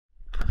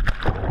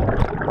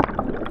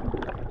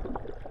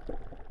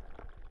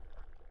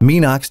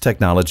Minox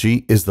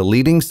Technology is the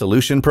leading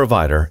solution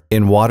provider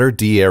in water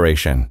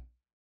deaeration.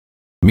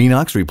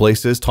 Minox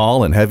replaces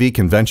tall and heavy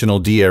conventional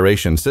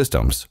deaeration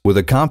systems with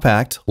a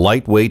compact,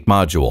 lightweight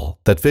module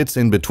that fits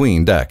in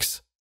between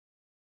decks.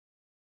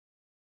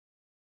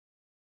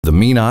 The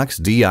Minox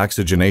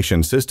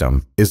Deoxygenation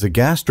System is a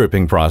gas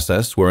stripping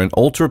process where an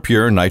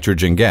ultrapure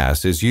nitrogen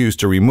gas is used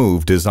to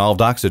remove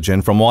dissolved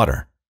oxygen from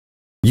water.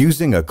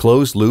 Using a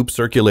closed-loop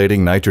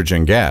circulating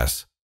nitrogen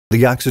gas,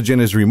 the oxygen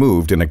is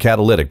removed in a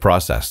catalytic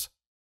process.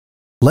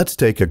 Let's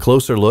take a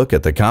closer look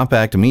at the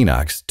compact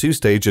Minox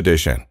two-stage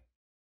edition.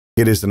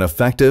 It is an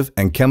effective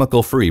and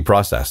chemical-free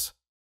process.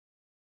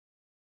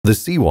 The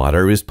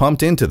seawater is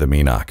pumped into the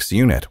Minox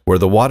unit where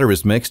the water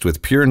is mixed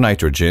with pure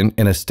nitrogen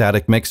in a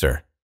static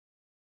mixer.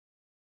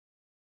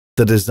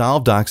 The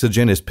dissolved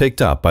oxygen is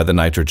picked up by the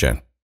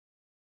nitrogen.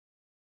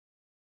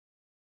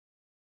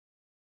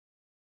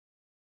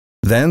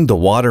 Then the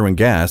water and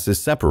gas is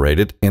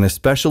separated in a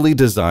specially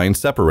designed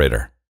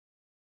separator.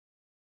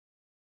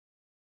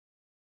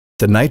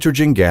 The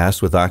nitrogen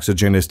gas with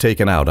oxygen is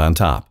taken out on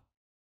top.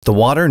 The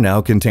water,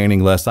 now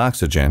containing less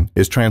oxygen,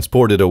 is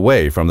transported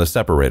away from the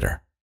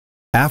separator.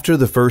 After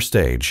the first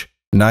stage,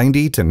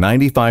 90 to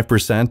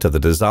 95% of the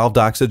dissolved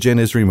oxygen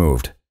is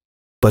removed.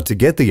 But to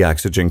get the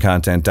oxygen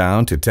content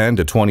down to 10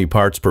 to 20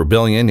 parts per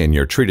billion in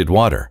your treated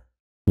water,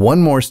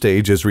 one more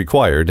stage is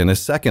required in a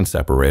second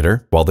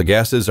separator while the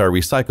gases are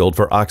recycled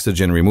for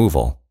oxygen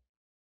removal.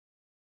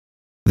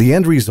 The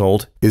end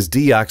result is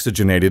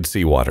deoxygenated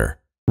seawater,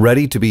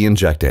 ready to be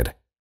injected,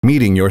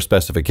 meeting your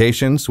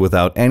specifications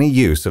without any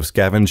use of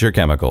scavenger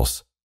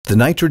chemicals. The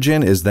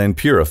nitrogen is then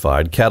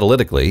purified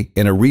catalytically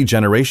in a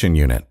regeneration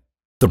unit.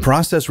 The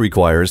process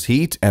requires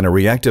heat and a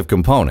reactive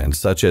component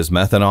such as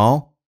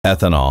methanol,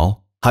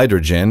 ethanol,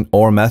 hydrogen,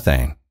 or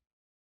methane.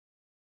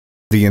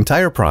 The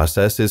entire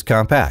process is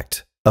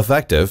compact,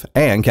 effective,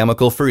 and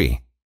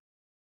chemical-free.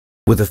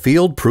 With a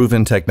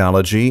field-proven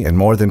technology and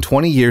more than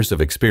 20 years of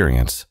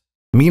experience,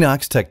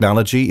 Minox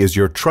Technology is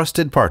your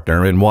trusted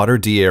partner in water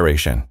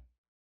deaeration.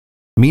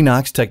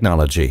 Minox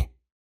Technology,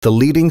 the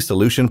leading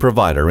solution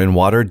provider in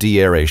water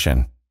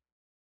deaeration.